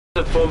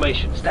defensive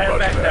formation. Stand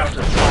back,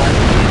 Delta.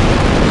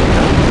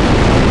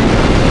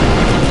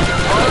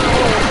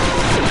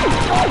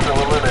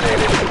 Hostile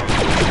eliminated.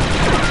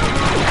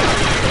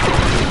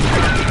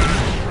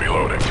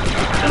 Reloading.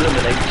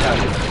 Eliminate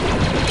target.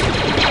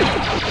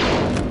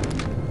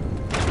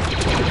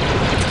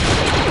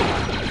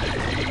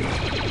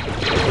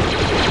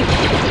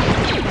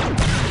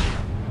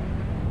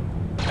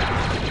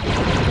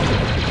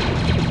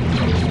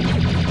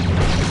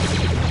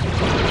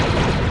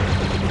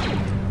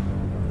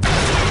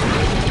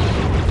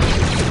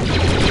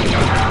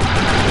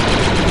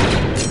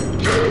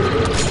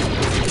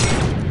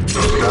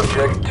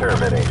 Subject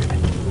terminated.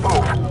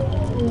 Move.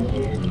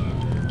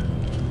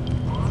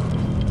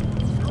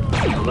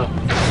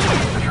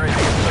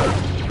 Retrieving, sir.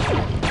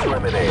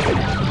 Eliminated.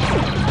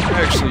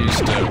 I actually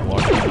used to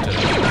walk up to when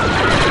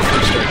I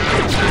first started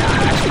playing this game on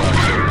Xbox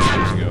several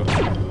years ago.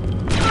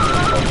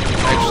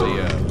 I actually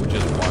would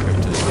just walk up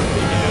to the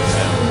big ass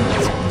mountain and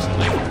just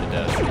knife him to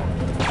death.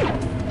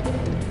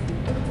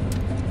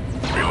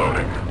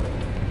 Reloading.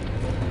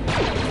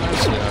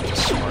 Honestly, not the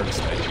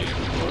smartest idea.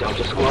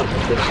 Delta Squad,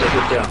 let's take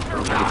it down.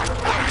 Moving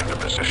into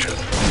position.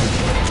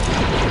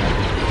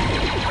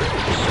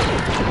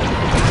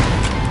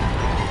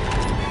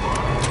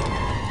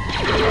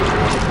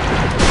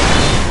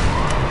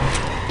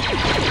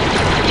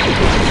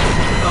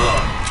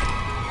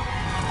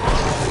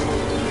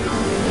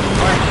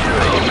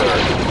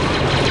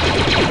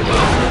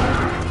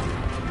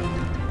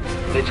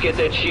 Let's get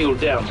that shield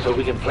down so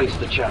we can place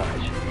the charge.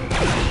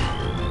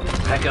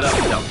 Pack it up,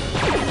 Delta.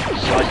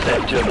 Slice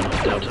that terminal,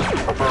 Delta.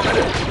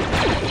 Affirmative.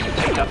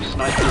 Take up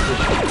snipe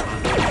position.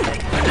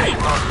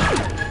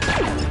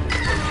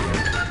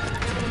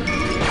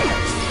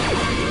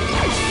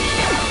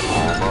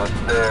 Almost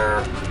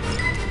there.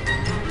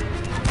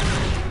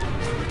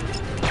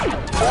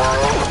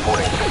 4-0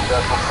 reporting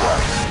successful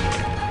flight.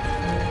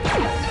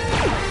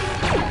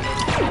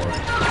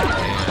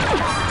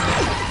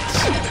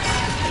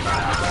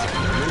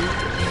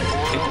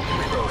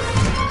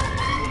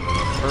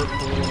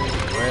 Purple,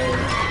 red.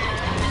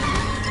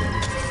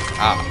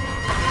 Ah.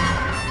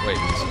 Wait,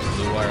 this is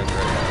blue wire and red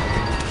wire.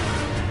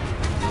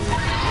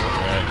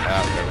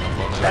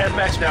 Red, Stand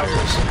back, Delta.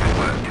 Good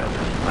work,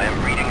 Delta. I am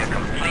reading a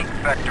complete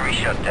factory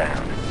shutdown.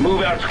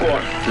 Move out,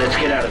 squad. Let's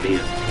get out of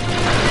here.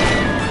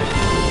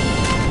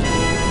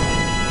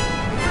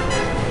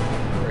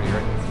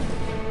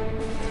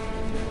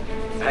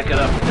 Pack it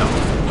up,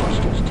 Delta.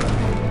 Hostiles down.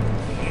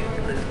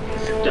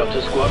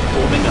 Delta Squad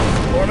forming up.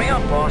 Forming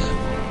up, boss.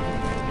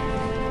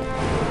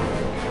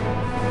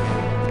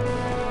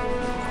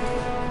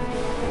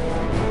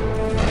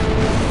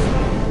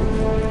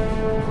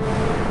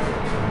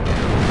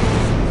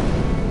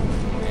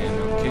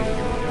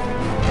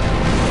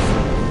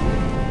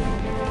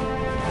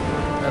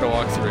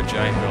 Through a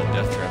giant metal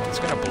death trap that's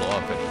gonna blow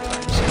up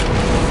anytime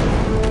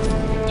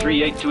soon.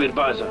 3-8 to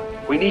advisor.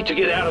 We need to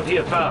get out of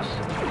here fast.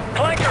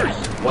 Clankers!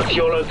 What's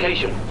your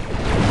location?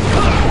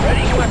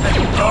 Ready weapon.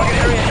 Target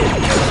area is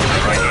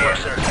right here,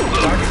 sir.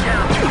 Target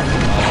down.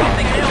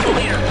 Something nailed the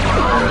leader.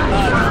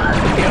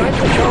 Behind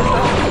the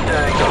shoulder.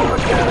 Tango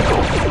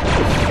mechanical.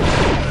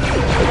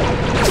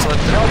 Just let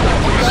them Delta,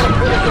 we gotta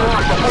finish them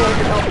off before we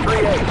can help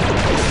 3-8.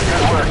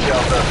 Good work,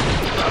 Delta.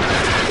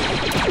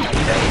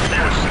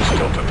 Assist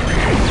Delta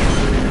 3-8.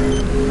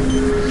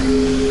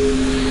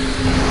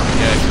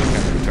 Yeah, I feel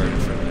kind of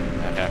retarded for that.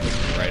 That happened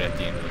right at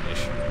the end of the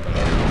mission.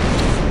 But,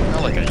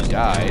 not like I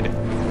died.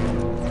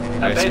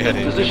 I just got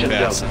Abandon position,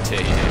 Delta.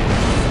 incapacitated.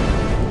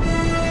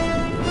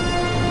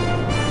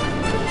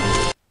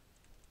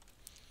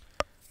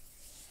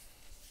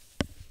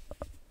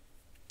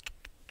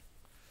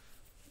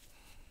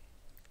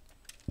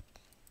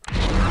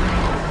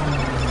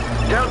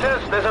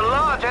 Deltas, there's a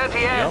large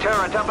anti-air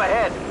turret up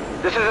ahead.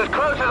 This is as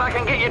close as I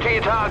can get you to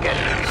your target.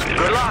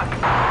 Good luck.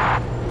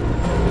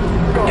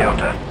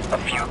 Delta, a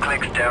few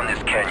clicks down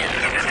this canyon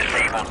is a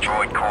disabled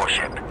droid core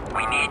ship.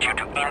 We need you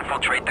to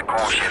infiltrate the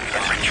core ship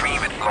and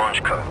retrieve its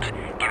launch codes,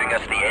 giving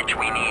us the edge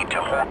we need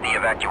to halt the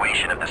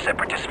evacuation of the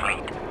Separatist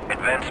fleet.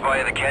 Advance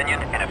via the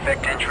canyon and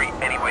effect entry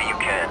any way you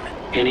can.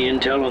 Any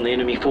intel on the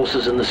enemy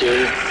forces in this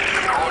area?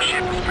 The core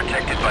ship is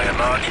protected by a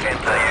large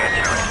anti-air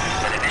turret,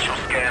 and initial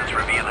scans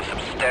reveal a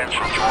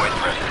substantial droid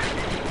presence.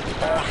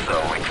 Also,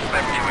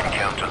 expect to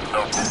encounter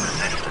local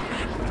resistance.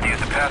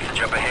 There's a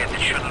passage up ahead that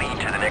should lead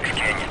to the next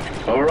canyon.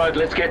 All right,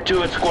 let's get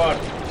to it, squad.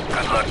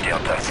 Good luck,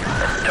 Delta,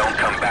 and don't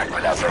come back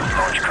without those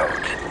launch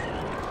codes.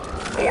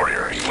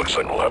 Warriors, looks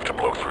like we'll have to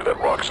blow through that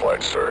rock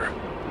slide, sir.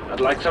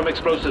 I'd like some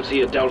explosives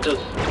here, Deltas.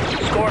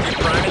 Scorch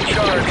prime in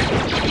charge.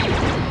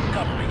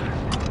 Cover me.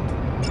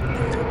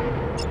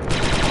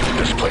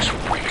 This place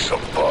reeks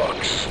of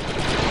bugs.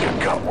 You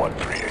got one,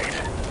 3-8.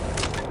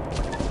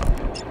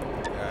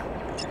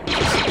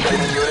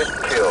 Enemy unit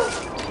killed.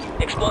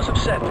 Explosive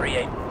set,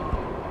 3-8.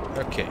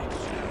 Okay.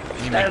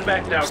 Stand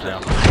back, Delta.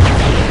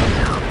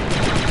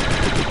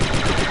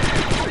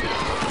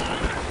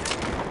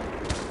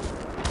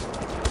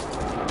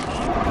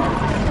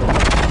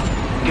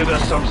 Give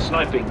us some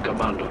sniping,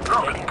 Commando.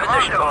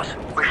 Position, boss.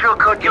 We sure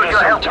could Give use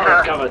us your some help,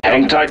 turret sir. cover.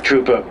 Hang tight,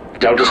 Trooper.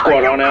 Delta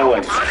Squad on our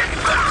way.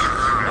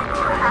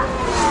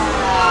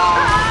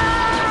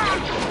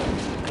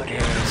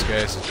 Yeah, these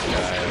guys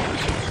die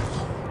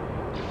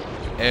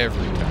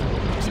every time.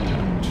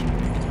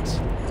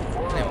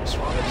 They almost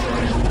run it.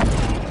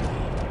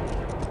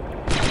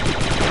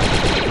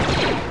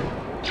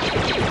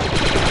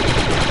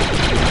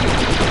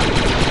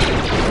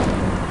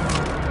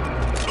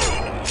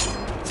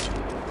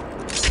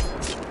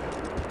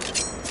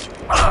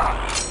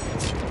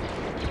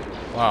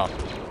 Wow.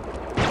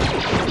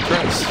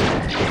 Impressed.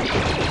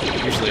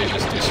 Usually I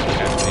just do some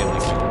kind of daily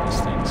kill on these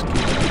things.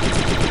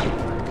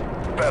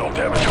 Battle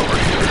damage over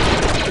here.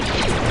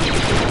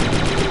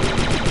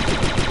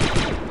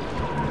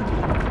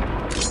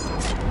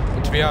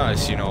 But to be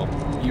honest, you know,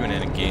 even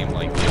in a game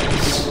like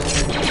this,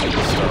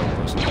 Star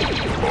Wars, Most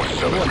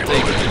I of it wouldn't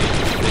think reloaded. any of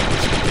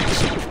these things can take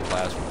so much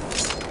plasma.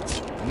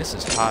 And this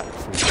is hot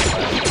for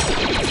plasma.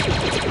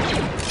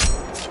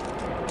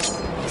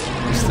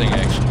 This thing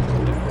actually.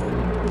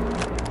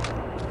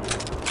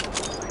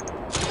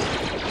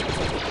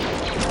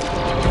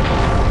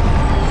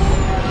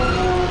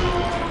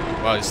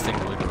 Wow, this thing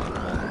literally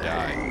won't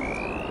die.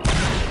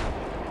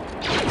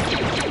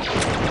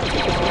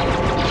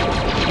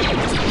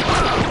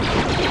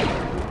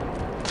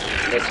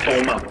 Let's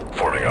form up.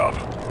 Forming up.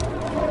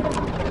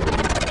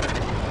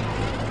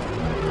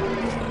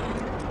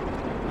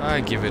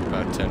 I give it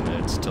about 10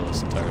 minutes till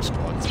this entire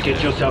squad's Get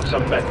dead. yourself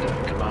some vector,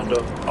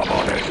 Commando. I'm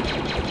on it.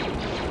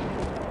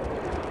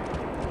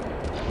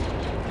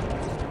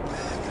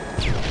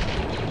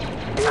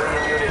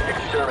 Alien unit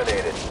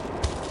exterminated.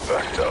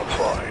 Vector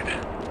applied.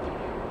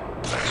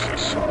 Nice and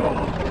simple.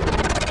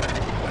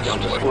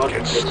 Delta This Squad, one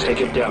gets let's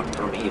take it down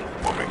from here.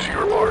 moving to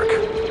your mark.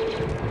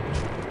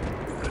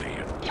 Ready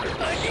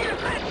and I need a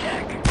red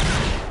tag.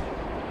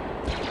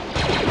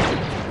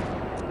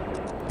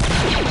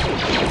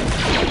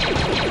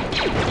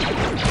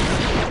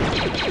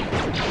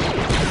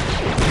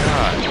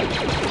 God.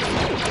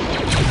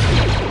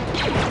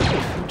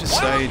 Who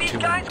decided to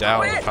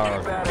endow the power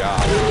of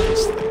God with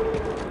this thing?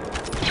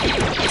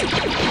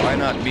 Why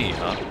not me,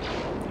 huh?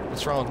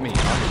 What's wrong with me,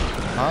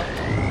 huh? Huh?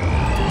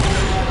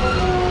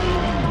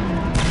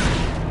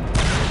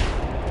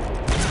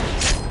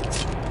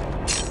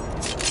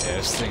 Yeah,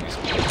 this thing is...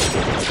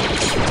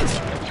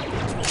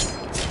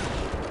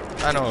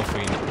 I don't know if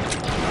we...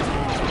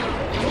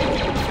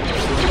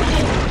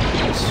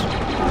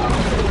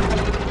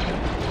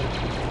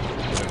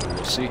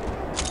 We'll see.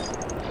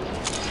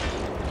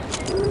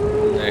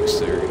 Next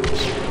there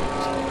is...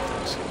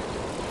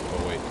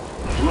 Oh wait.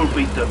 We'll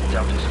beat them,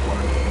 Delta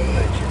Squad.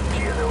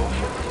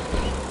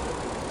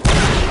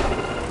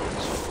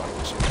 Fuck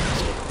this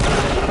place.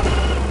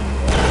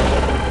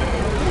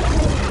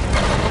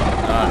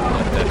 Not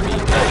let that be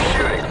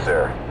Shooting,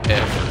 sir.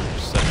 ever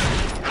such.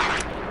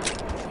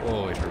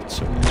 Oh, it hurts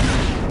so bad.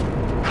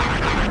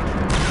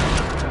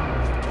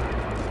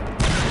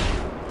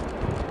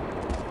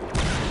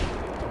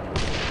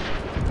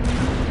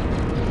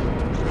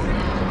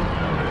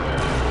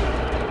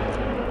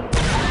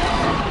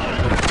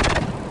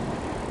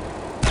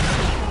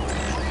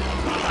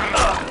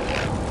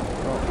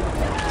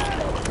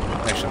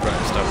 Actually, trying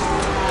to stop.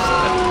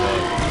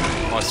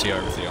 I want to see how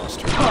everything else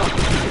turns out.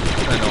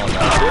 I know I'm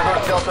not. River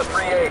Delta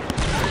 3-8.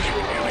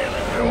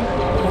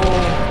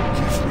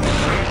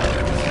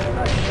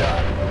 Nice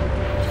shot.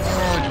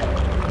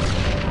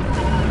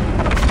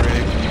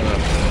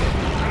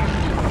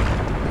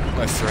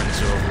 My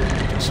friends over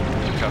and do some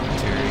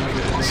commentary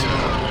because,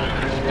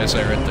 as I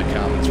read the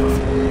comments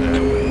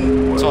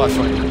before, it's a lot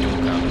funnier to do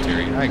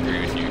commentary. And I agree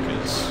with you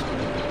because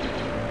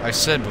I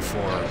said before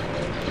in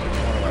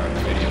one of our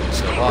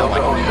videos that a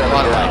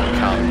lot of my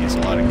comedy is a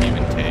lot of give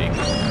and take.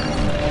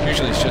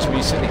 Usually it's just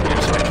me sitting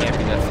here, so I can't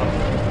be that funny.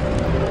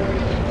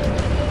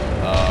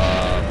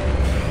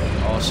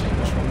 Also,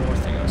 there's one more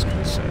thing I was going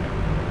to say. I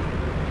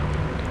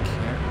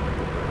can't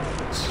remember what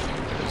it was.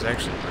 It was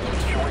actually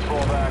Should we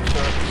pull back,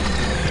 sir?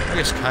 I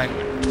guess kind of.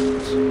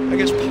 I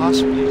guess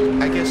possibly.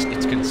 I guess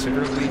it's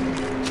considerably,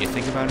 if you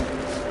think about it,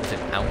 with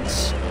an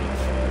ounce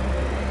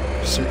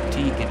of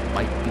certainty, it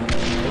might be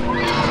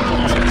important.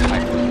 Since I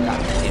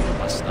forgot it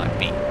must not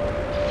be.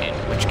 In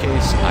which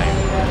case, I am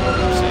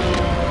going to say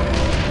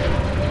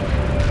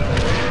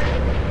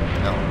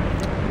no.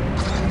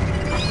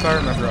 If I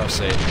remember, I'll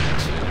say it.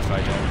 If I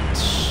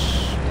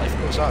don't, life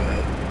goes on,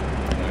 right?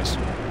 Anyways.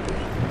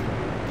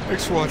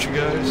 Thanks for watching,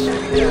 guys.